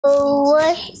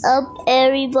What's up,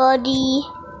 everybody?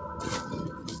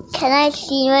 Can I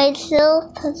see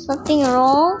myself? Is something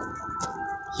wrong?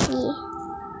 See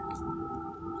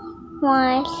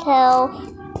myself.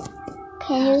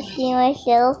 Can you see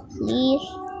myself, please?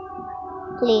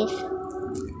 Please.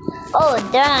 Oh,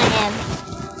 there I am.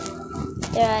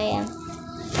 There I am.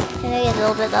 Can I get a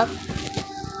little bit up?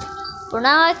 For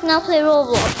now, I cannot play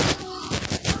Roblox.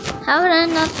 How would I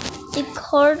not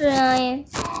record when I am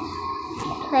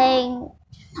playing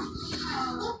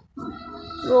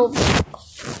Roblox?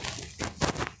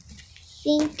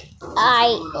 Think I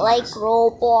like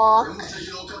Roblox.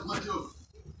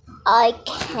 I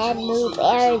can move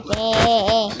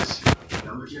everything.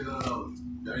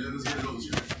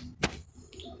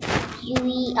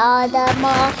 We are the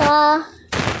master.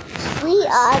 We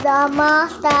are the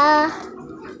master.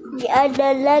 We are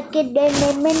the lucky.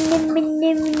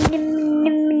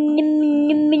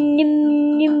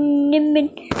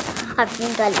 I've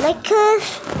been got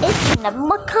liquors, it's in a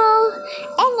muckle,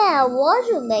 and I want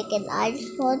to make it. I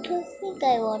just want to think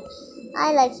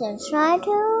I like to try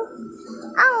to.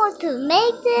 I want to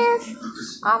make this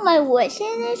on my voice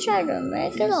and I try to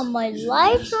make it on my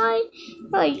life right.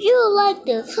 But you like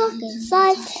the fucking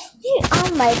side. You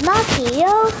on my lucky,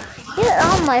 yo. You're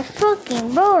on my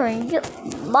fucking bro and you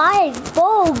my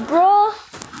bow, bro.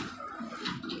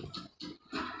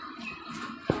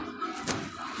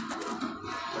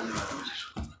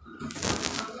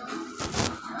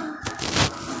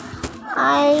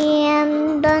 I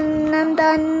am done, I'm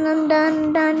done, I'm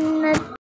done, done.